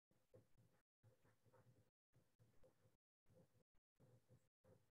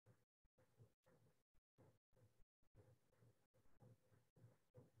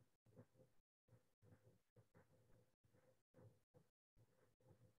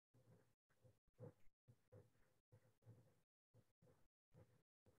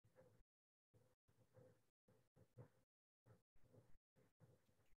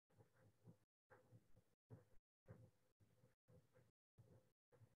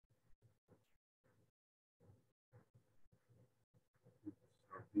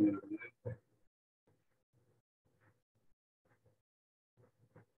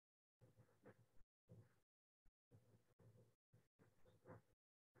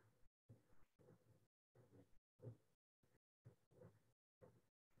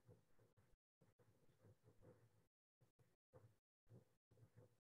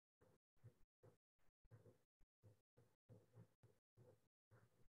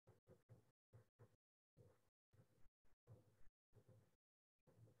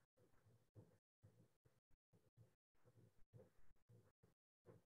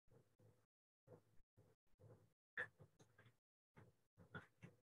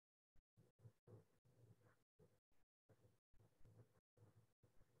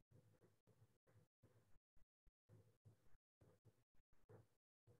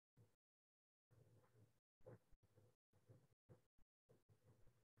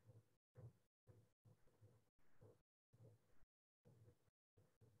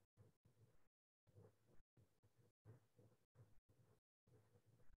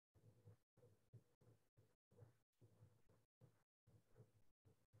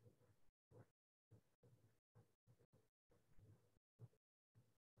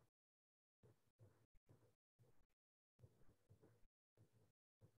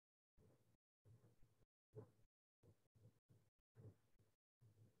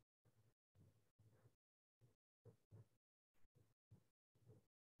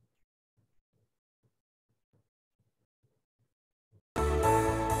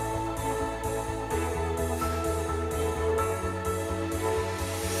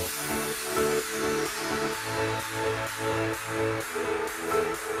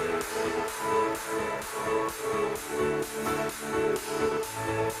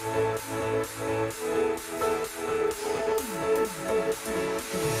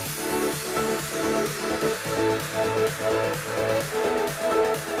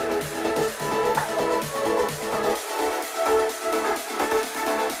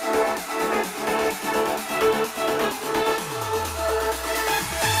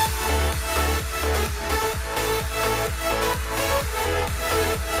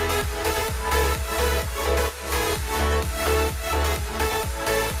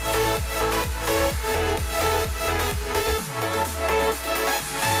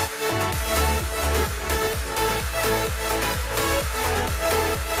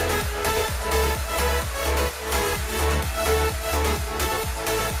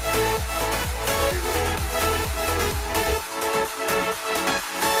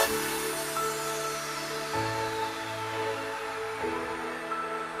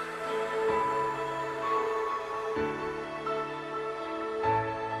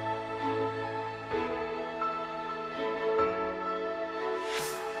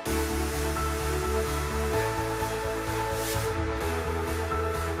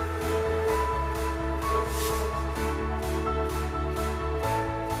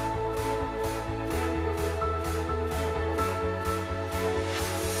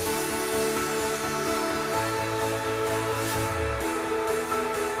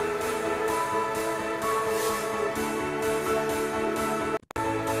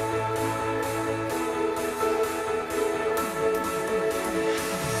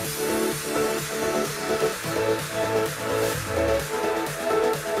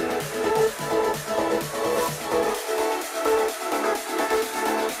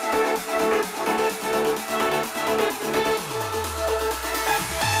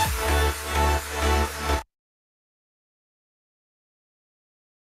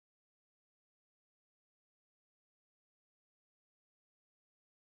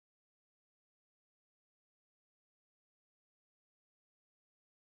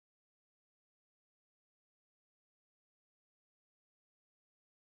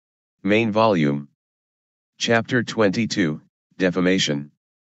Main Volume. Chapter 22, Defamation.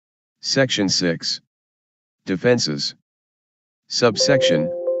 Section 6. Defenses. Subsection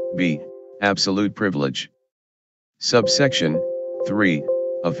B. Absolute privilege. Subsection 3.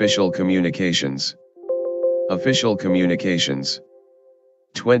 Official communications. Official communications.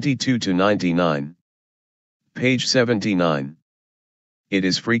 22 to 99. Page 79. It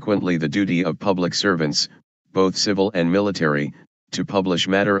is frequently the duty of public servants, both civil and military, to publish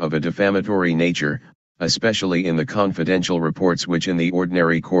matter of a defamatory nature, especially in the confidential reports which in the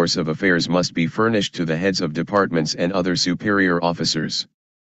ordinary course of affairs must be furnished to the heads of departments and other superior officers.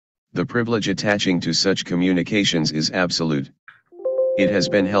 The privilege attaching to such communications is absolute. It has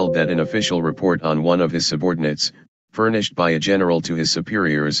been held that an official report on one of his subordinates, furnished by a general to his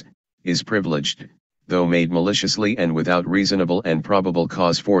superiors, is privileged, though made maliciously and without reasonable and probable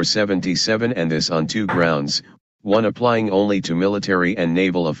cause. 477, and this on two grounds. one applying only to military and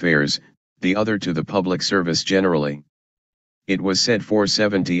naval affairs, the other to the public service generally. It was said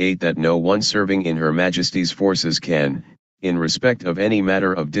 478 that no one serving in Her Majesty's forces can, in respect of any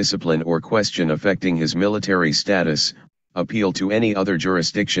matter of discipline or question affecting his military status, appeal to any other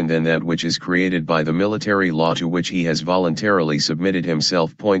jurisdiction than that which is created by the military law to which he has voluntarily submitted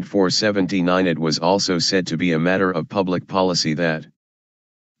himself. 479 It was also said to be a matter of public policy that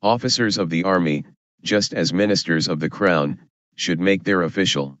officers of the army, just as ministers of the crown, should make their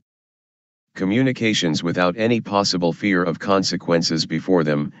official communications without any possible fear of consequences before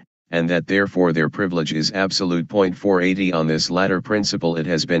them, and that therefore their privilege is absolute. 480 On this latter principle it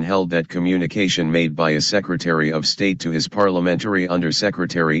has been held that communication made by a Secretary of State to his parliamentary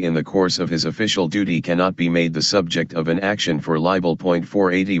under-secretary in the course of his official duty cannot be made the subject of an action for libel.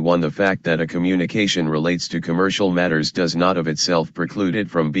 481 The fact that a communication relates to commercial matters does not of itself preclude it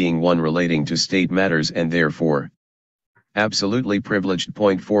from being one relating to state matters and therefore absolutely privileged.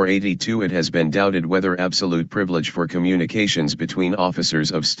 482 It has been doubted whether absolute privilege for communications between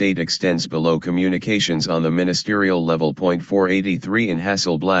officers of state extends below communications on the ministerial level. 483 In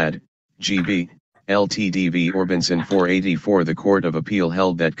Hasselblad, GB, LTDV Orbinson 484 The Court of Appeal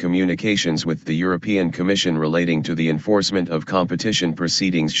held that communications with the European Commission relating to the enforcement of competition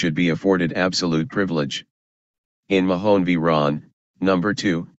proceedings should be afforded absolute privilege. In Mahone v. Ron, No.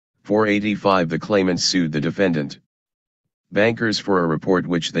 2, 485 the claimants sued the defendant bankers for a report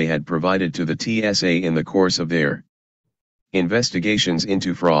which they had provided to the TSA in the course of their investigations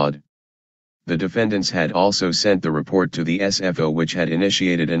into fraud. The defendants had also sent the report to the SFO which had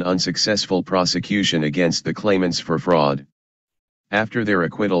initiated an unsuccessful prosecution against the claimants for fraud. After their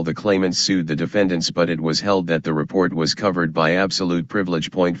acquittal the claimants sued the defendants but it was held that the report was covered by absolute privilege.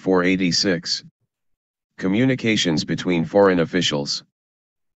 486 Communications between foreign officials.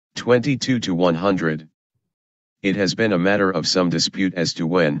 22 to 100. It has been a matter of some dispute as to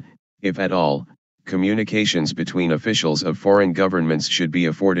when, if at all, communications between officials of foreign governments should be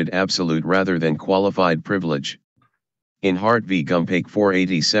afforded absolute rather than qualified privilege. In Hart v. Gumpake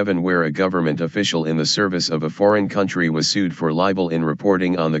 487 where a government official in the service of a foreign country was sued for libel in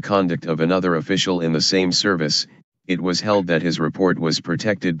reporting on the conduct of another official in the same service, it was held that his report was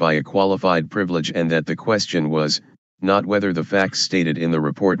protected by a qualified privilege and that the question was, not whether the facts stated in the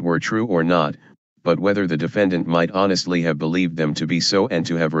report were true or not, but whether the defendant might honestly have believed them to be so and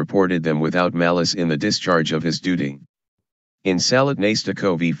to have reported them without malice in the discharge of his duty. In Salat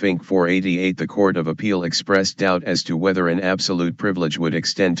Nastako v. Fink 488 the Court of Appeal expressed doubt as to whether an absolute privilege would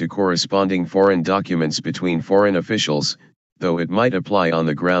extend to corresponding foreign documents between foreign officials, though it might apply on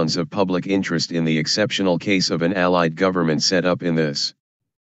the grounds of public interest in the exceptional case of an allied government set up in this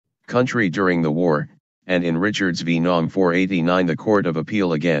country during the war, and in Richards v. Nom 489 the Court of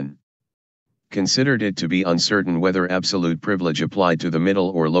Appeal again considered it to be uncertain whether absolute privilege applied to the middle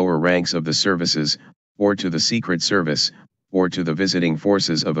or lower ranks of the services, or to the Secret Service, or to the visiting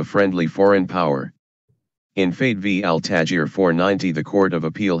forces of a friendly foreign power. In Fade v. Al-Tajir 490 the Court of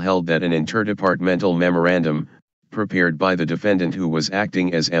Appeal held that an interdepartmental memorandum, prepared by the defendant who was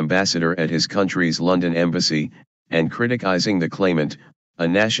acting as ambassador at his country's London embassy, and criticizing the claimant, a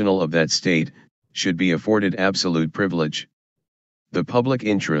national of that state, should be afforded absolute privilege. The public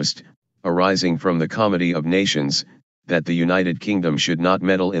interest, arising from the comity of nations, that the United Kingdom should not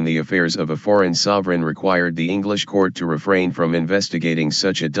meddle in the affairs of a foreign sovereign required the English court to refrain from investigating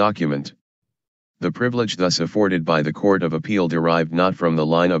such a document. The privilege thus afforded by the Court of Appeal derived not from the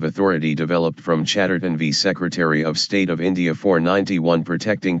line of authority developed from Chatterton v. Secretary of State of India 491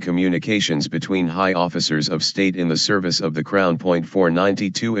 protecting communications between high officers of state in the service of the Crown.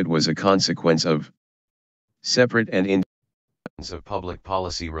 492 It was a consequence of separate and independent of public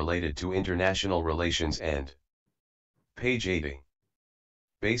policy related to international relations and page 80.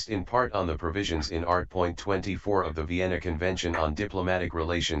 Based in part on the provisions in Art. 24 of the Vienna Convention on Diplomatic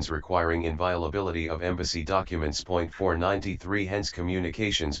Relations requiring inviolability of embassy documents. 493 Hence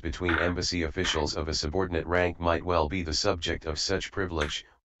communications between embassy officials of a subordinate rank might well be the subject of such privilege,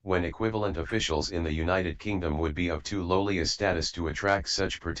 when equivalent officials in the United Kingdom would be of too lowly a status to attract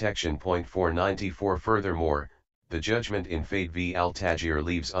such protection. 494 Furthermore, the judgment in Fade v. Al-Tajir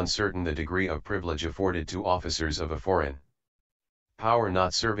leaves uncertain the degree of privilege afforded to officers of a foreign power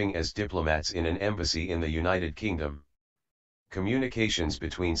not serving as diplomats in an embassy in the United Kingdom. Communications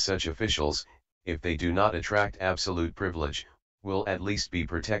between such officials, if they do not attract absolute privilege, will at least be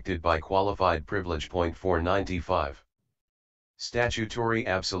protected by qualified privilege. 495. Statutory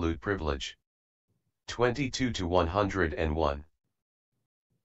absolute privilege. 22 to 101.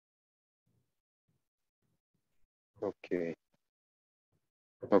 Okay.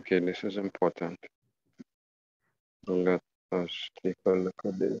 Okay, this is important. Let us take a look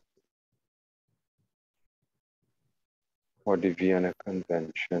at this. What the Vienna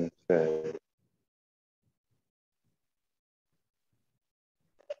Convention says.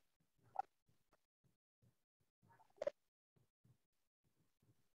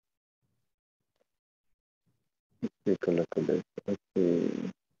 Take a look at this. Let's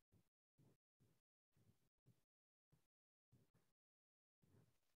see.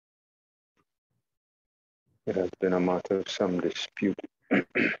 It has been a matter of some dispute as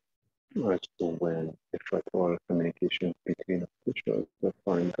to when, if at all, communications between officials of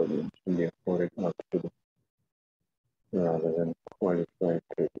foreign governments can be afforded absolute rather than qualified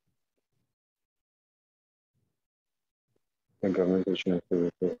privilege. The government issuing a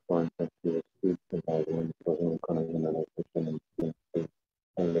service of foreign countries is provided when the government economy and official influence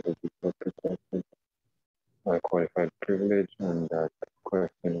and let it be protected by qualified privilege, and that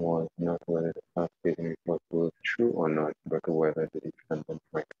question was not whether the fact-stating report was true or not, but whether the defendant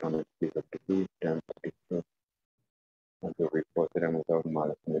might honestly have believed them to be true, and to reported them without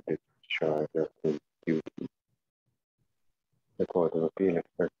malice in the discharge of his duty. The Court of Appeal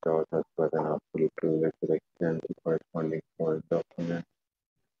expressed doubt as to whether an absolute privilege would extend to corresponding foreign documents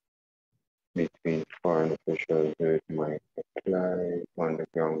between foreign officials. It might apply on the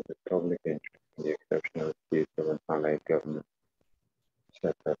grounds of public interest in the exceptional case of an allied government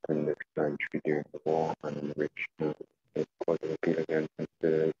set up in this country during the war and in which the Court of Appeal again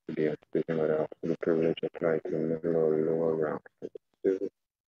considers to be uncertain whether absolute privilege applied to the middle or lower ranks of the service,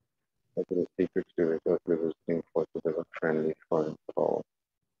 or to the secret service or to the visiting forces of a friendly foreign power.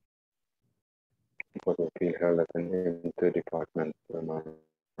 The Court of Appeal held that an interdepartmental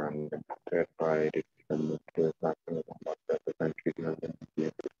memorandum prepared by the defendant was acting as a matter of the country's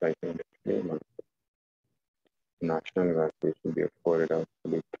independence, citing the claimant. National evacuation should be afforded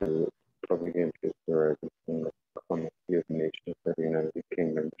absolute privilege. Public interest arises from the comity of nations that the United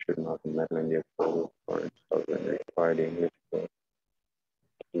Kingdom should not meddle in the affairs of foreign sovereign, require the English court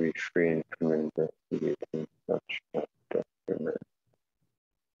to refrain from investigating such documents.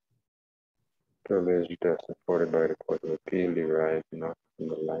 Privilege thus afforded by the Court of Appeal derives not from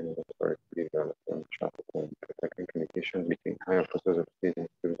the line of authority developed on the Charter and protecting communications between high officers of state and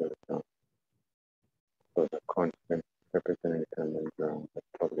civil account, but a constant, separate and independent ground of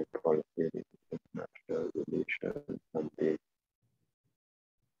public policy, international relations, and based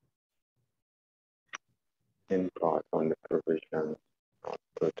in part on the provisions of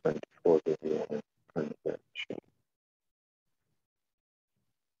the 24th of the Vienna Convention.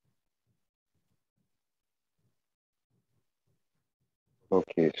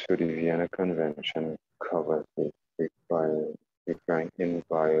 Okay, so the Vienna Convention covers this, requiring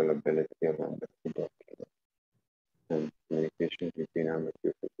inviolability of embassy documents and communications between embassy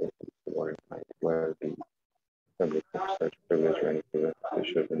officials and foreign might well be subject to such privilege when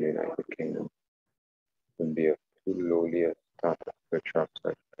officials in the United Kingdom would be of too lowly a status to attract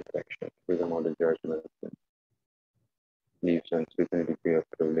such protection. Furthermore, the judgment leaves uncertain degree of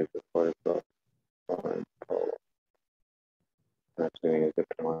privilege afforded to foreign power. Not doing a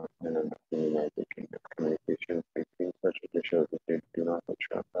diplomat and embassy in the United Kingdom. Communications between such officials if they do not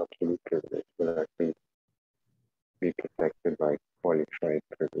attract absolute privilege will at least be protected by qualified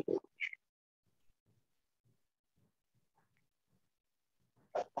privilege.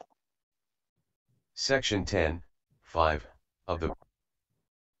 Section 10, 5, of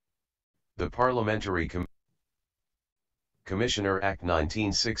the Parliamentary Commissioner Act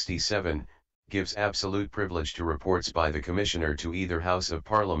 1967, gives absolute privilege to reports by the Commissioner to either House of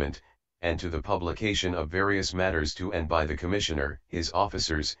Parliament, and to the publication of various matters to and by the Commissioner, his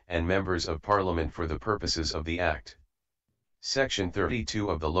officers, and members of Parliament for the purposes of the Act. Section 32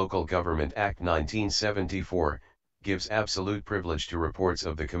 of the Local Government Act 1974, gives absolute privilege to reports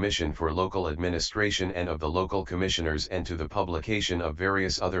of the Commission for Local Administration and of the local commissioners and to the publication of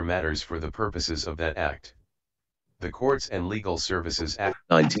various other matters for the purposes of that Act. The Courts and Legal Services Act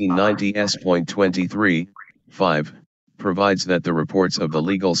 1990 S.23, 5, provides that the reports of the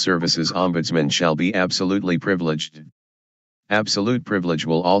Legal Services Ombudsman shall be absolutely privileged. Absolute privilege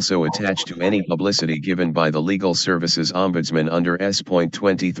will also attach to any publicity given by the Legal Services Ombudsman under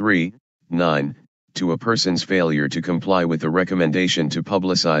S.23, 9, to a person's failure to comply with the recommendation to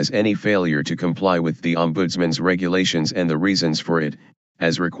publicize any failure to comply with the Ombudsman's regulations and the reasons for it,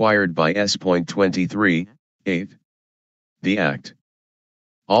 as required by S.23, 8. The Act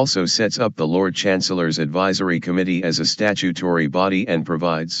also sets up the Lord Chancellor's Advisory Committee as a statutory body and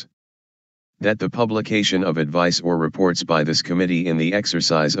provides that the publication of advice or reports by this committee in the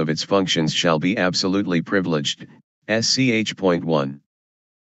exercise of its functions shall be absolutely privileged. SCH.1.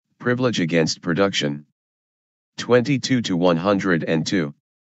 Privilege against production. 22 to 102.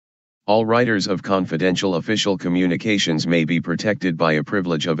 All writers of confidential official communications may be protected by a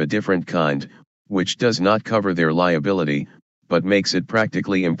privilege of a different kind, which does not cover their liability, but makes it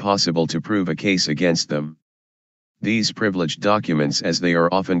practically impossible to prove a case against them. These privileged documents, as they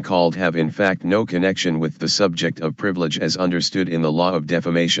are often called, have in fact no connection with the subject of privilege as understood in the law of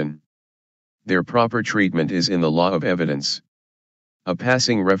defamation. Their proper treatment is in the law of evidence. A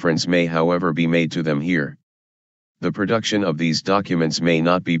passing reference may, however, be made to them here. The production of these documents may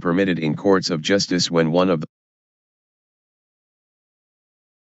not be permitted in courts of justice when one of the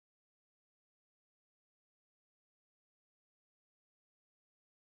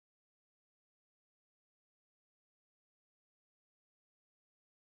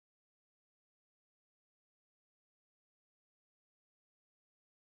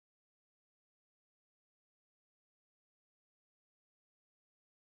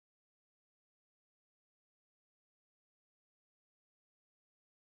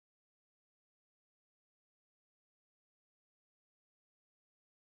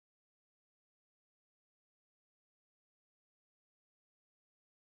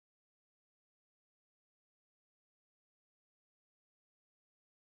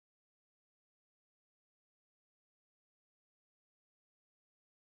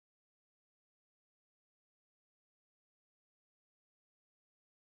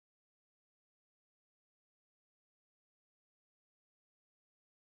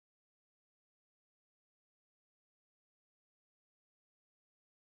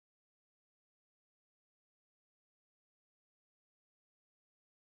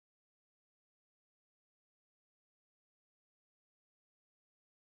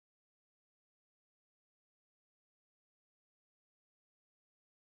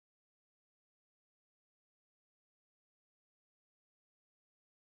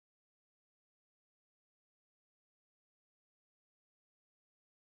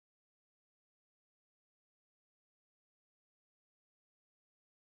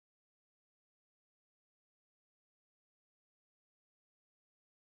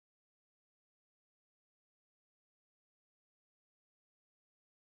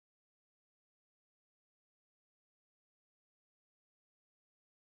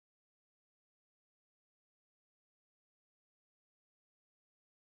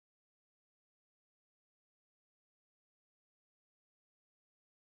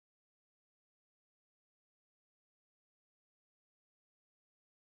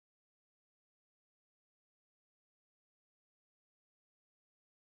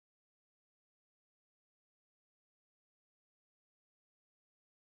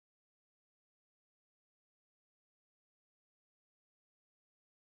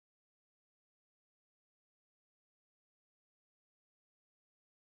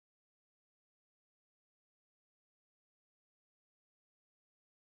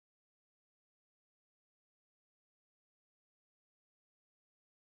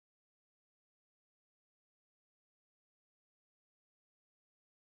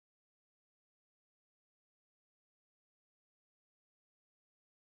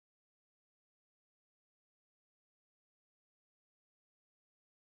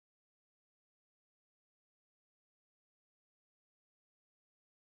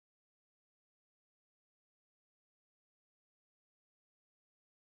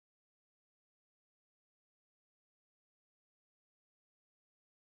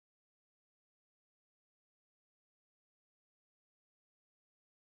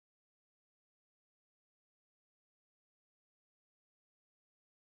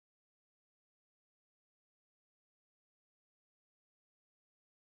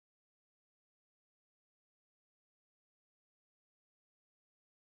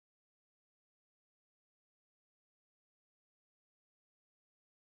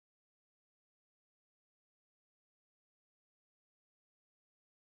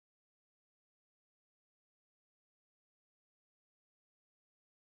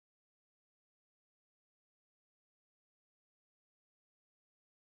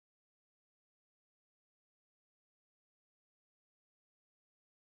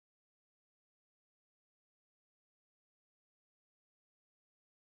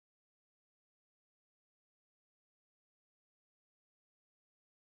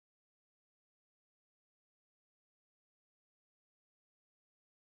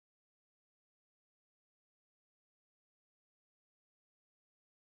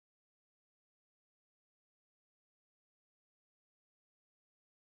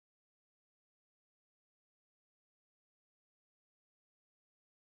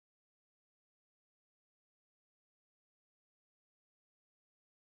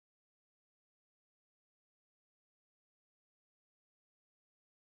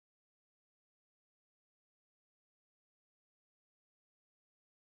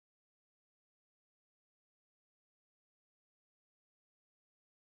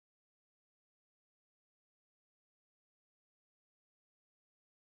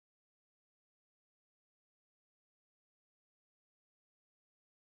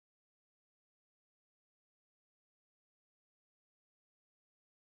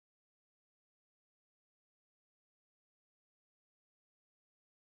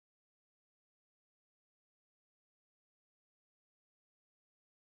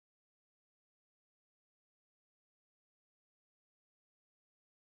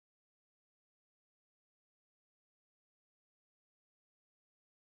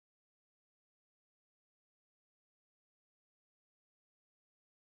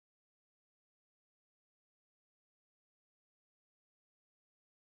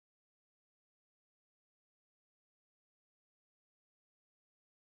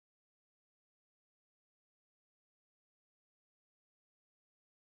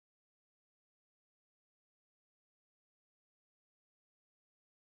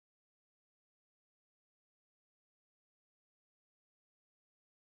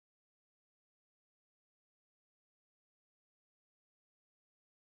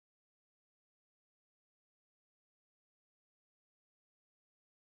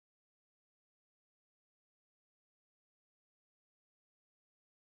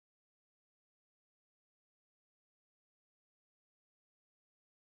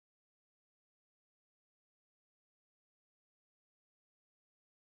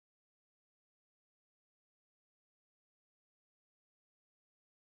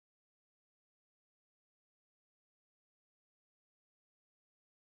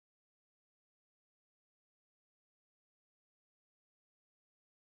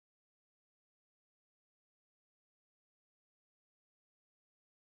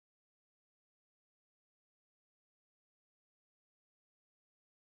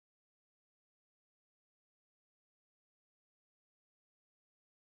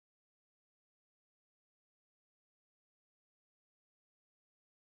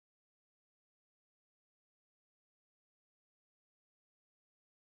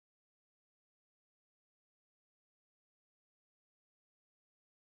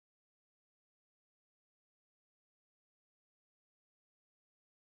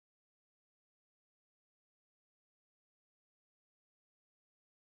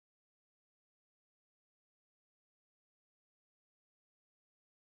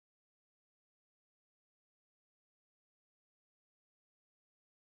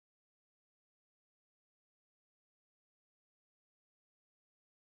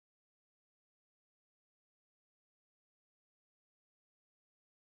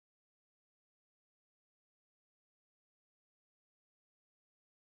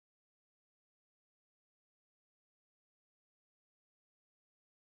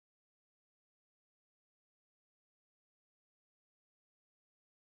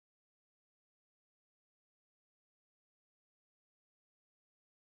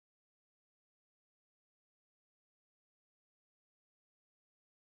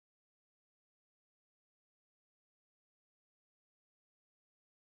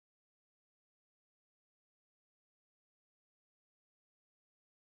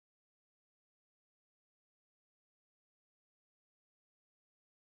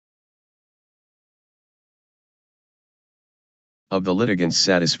of the litigants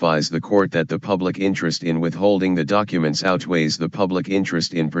satisfies the court that the public interest in withholding the documents outweighs the public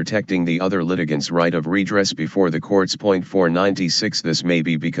interest in protecting the other litigants' right of redress before the courts. 496 This may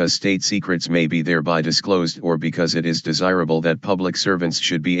be because state secrets may be thereby disclosed, or because it is desirable that public servants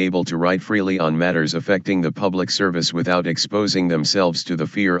should be able to write freely on matters affecting the public service without exposing themselves to the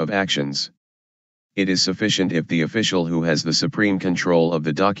fear of actions. It is sufficient if the official who has the supreme control of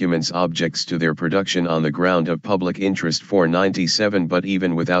the documents objects to their production on the ground of public interest. 497 But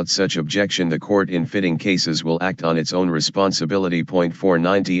even without such objection, the court in fitting cases will act on its own responsibility.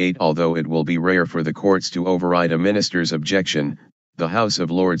 498 Although it will be rare for the courts to override a minister's objection, the House of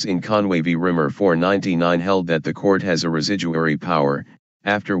Lords in Conway v. Rimmer 499 held that the court has a residuary power,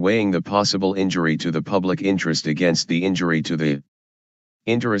 after weighing the possible injury to the public interest against the injury to the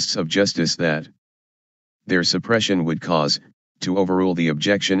interests of justice that their suppression would cause, to overrule the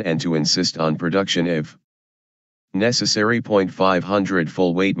objection and to insist on production if necessary. 500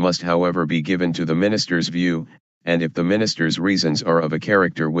 Full weight must however be given to the minister's view, and if the minister's reasons are of a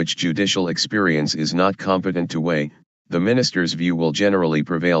character which judicial experience is not competent to weigh, the minister's view will generally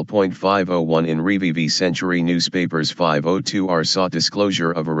prevail. 501 In Reeve v. Century Newspapers 502 R sought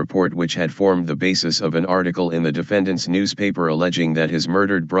disclosure of a report which had formed the basis of an article in the defendant's newspaper alleging that his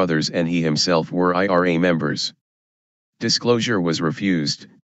murdered brothers and he himself were IRA members. Disclosure was refused,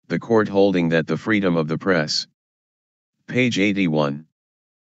 the court holding that the freedom of the press. Page 81.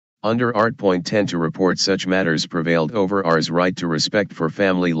 Under Art. 10 to report such matters prevailed over R's right to respect for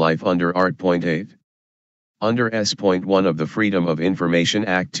family life under Art. 8. Under S.1 of the Freedom of Information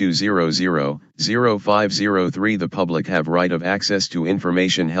Act 200-0503 the public have right of access to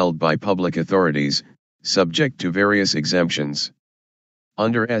information held by public authorities, subject to various exemptions.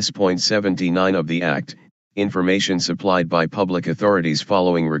 Under S.79 of the Act, information supplied by public authorities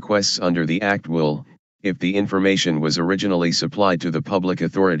following requests under the Act will, if the information was originally supplied to the public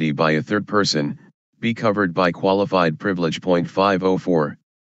authority by a third person, be covered by qualified privilege. 504.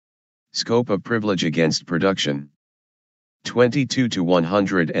 Scope of privilege against production. 22 to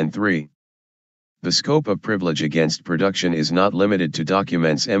 103. The scope of privilege against production is not limited to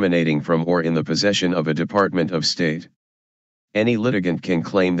documents emanating from or in the possession of a Department of State. Any litigant can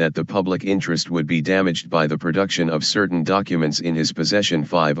claim that the public interest would be damaged by the production of certain documents in his possession.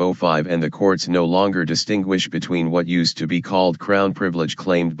 505 And the courts no longer distinguish between what used to be called Crown privilege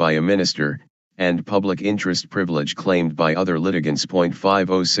claimed by a minister, and public interest privilege claimed by other litigants.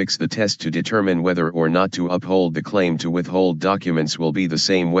 506 The test to determine whether or not to uphold the claim to withhold documents will be the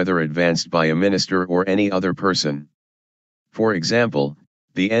same whether advanced by a minister or any other person. For example,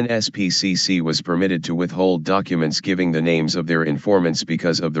 the NSPCC was permitted to withhold documents giving the names of their informants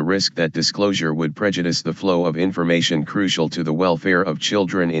because of the risk that disclosure would prejudice the flow of information crucial to the welfare of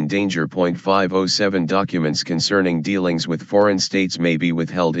children in danger. 507 Documents concerning dealings with foreign states may be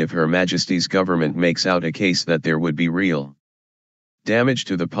withheld if Her Majesty's government makes out a case that there would be real damage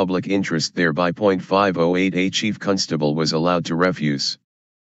to the public interest thereby. 508 A chief constable was allowed to refuse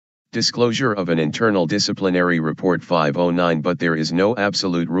disclosure of an internal disciplinary report. 509 But there is no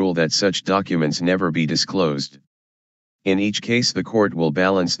absolute rule that such documents never be disclosed. In each case the court will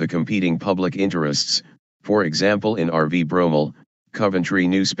balance the competing public interests, for example in R. v. Bromell, Coventry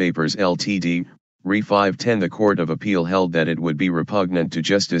Newspapers Ltd., Re 510 The Court of Appeal held that it would be repugnant to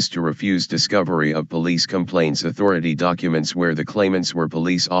justice to refuse discovery of police complaints authority documents where the claimants were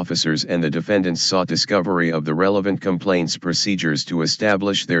police officers and the defendants sought discovery of the relevant complaints procedures to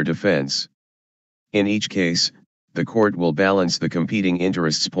establish their defense. In each case, the court will balance the competing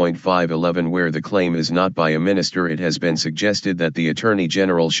interests. 511 Where the claim is not by a minister it has been suggested that the Attorney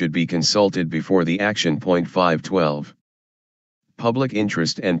General should be consulted before the action. 512. Public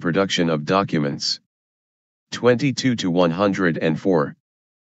interest and production of documents. 22 to 104.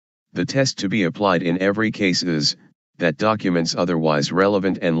 The test to be applied in every case is, that documents otherwise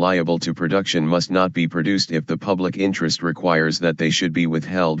relevant and liable to production must not be produced if the public interest requires that they should be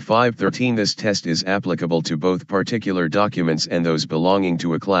withheld. 513 This test is applicable to both particular documents and those belonging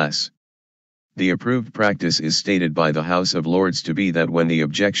to a class. The approved practice is stated by the House of Lords to be that when the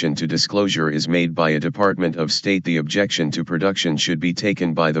objection to disclosure is made by a Department of State the objection to production should be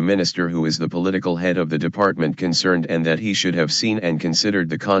taken by the minister who is the political head of the department concerned and that he should have seen and considered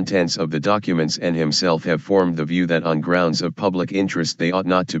the contents of the documents and himself have formed the view that on grounds of public interest they ought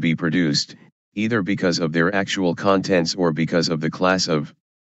not to be produced, either because of their actual contents or because of the class of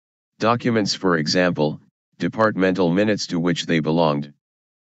documents, for example, departmental minutes to which they belonged.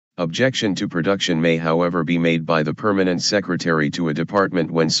 Objection to production may however be made by the permanent secretary to a department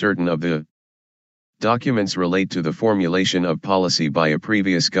when certain of the documents relate to the formulation of policy by a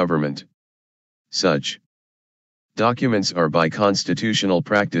previous government. Such Documents are by constitutional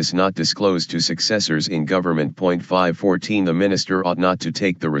practice not disclosed to successors in government. 514 The minister ought not to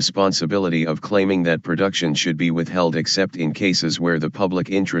take the responsibility of claiming that production should be withheld except in cases where the public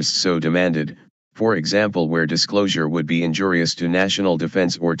interest so demanded, for example where disclosure would be injurious to national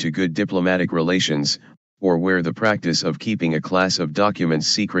defense or to good diplomatic relations, or where the practice of keeping a class of documents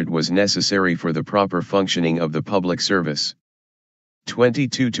secret was necessary for the proper functioning of the public service.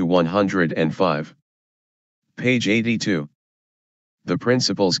 22 to 105. Page 82. The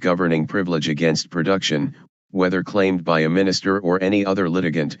principles governing privilege against production, whether claimed by a minister or any other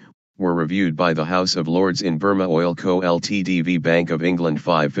litigant, were reviewed by the House of Lords in Burma Oil Co. Ltd v Bank of England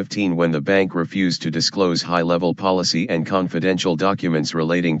 515 when the bank refused to disclose high-level policy and confidential documents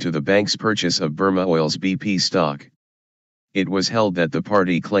relating to the bank's purchase of Burma Oil's BP stock. It was held that the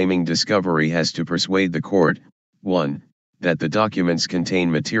party claiming discovery has to persuade the court, 1. that the documents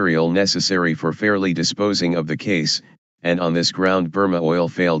contain material necessary for fairly disposing of the case, and on this ground Burma Oil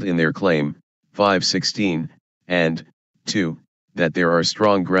failed in their claim, 516, and, 2. that there are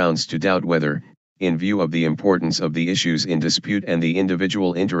strong grounds to doubt whether, in view of the importance of the issues in dispute and the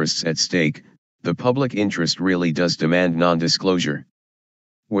individual interests at stake, the public interest really does demand non-disclosure.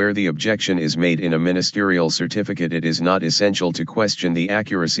 Where the objection is made in a ministerial certificate, it is not essential to question the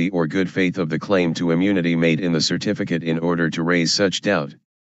accuracy or good faith of the claim to immunity made in the certificate in order to raise such doubt.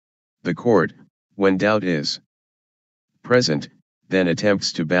 The court, when doubt is present, then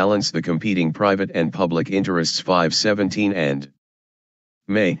attempts to balance the competing private and public interests 517 and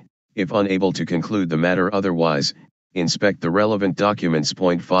may, if unable to conclude the matter otherwise, inspect the relevant documents.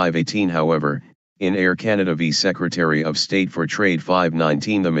 518 However, in Air Canada v Secretary of State for Trade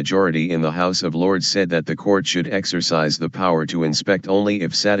 519 the majority in the House of Lords said that the court should exercise the power to inspect only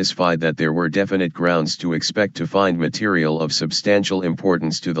if satisfied that there were definite grounds to expect to find material of substantial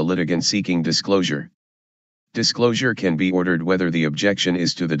importance to the litigant seeking disclosure. Disclosure can be ordered whether the objection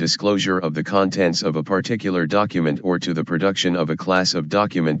is to the disclosure of the contents of a particular document or to the production of a class of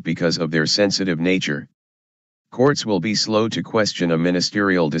document because of their sensitive nature. Courts will be slow to question a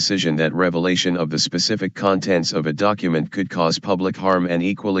ministerial decision that revelation of the specific contents of a document could cause public harm and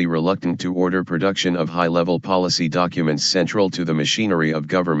equally reluctant to order production of high-level policy documents central to the machinery of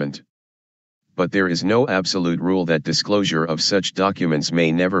government. But there is no absolute rule that disclosure of such documents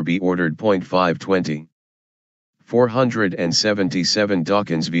may never be ordered. 520. 477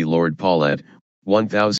 Dawkins v Lord Paulet, 1000.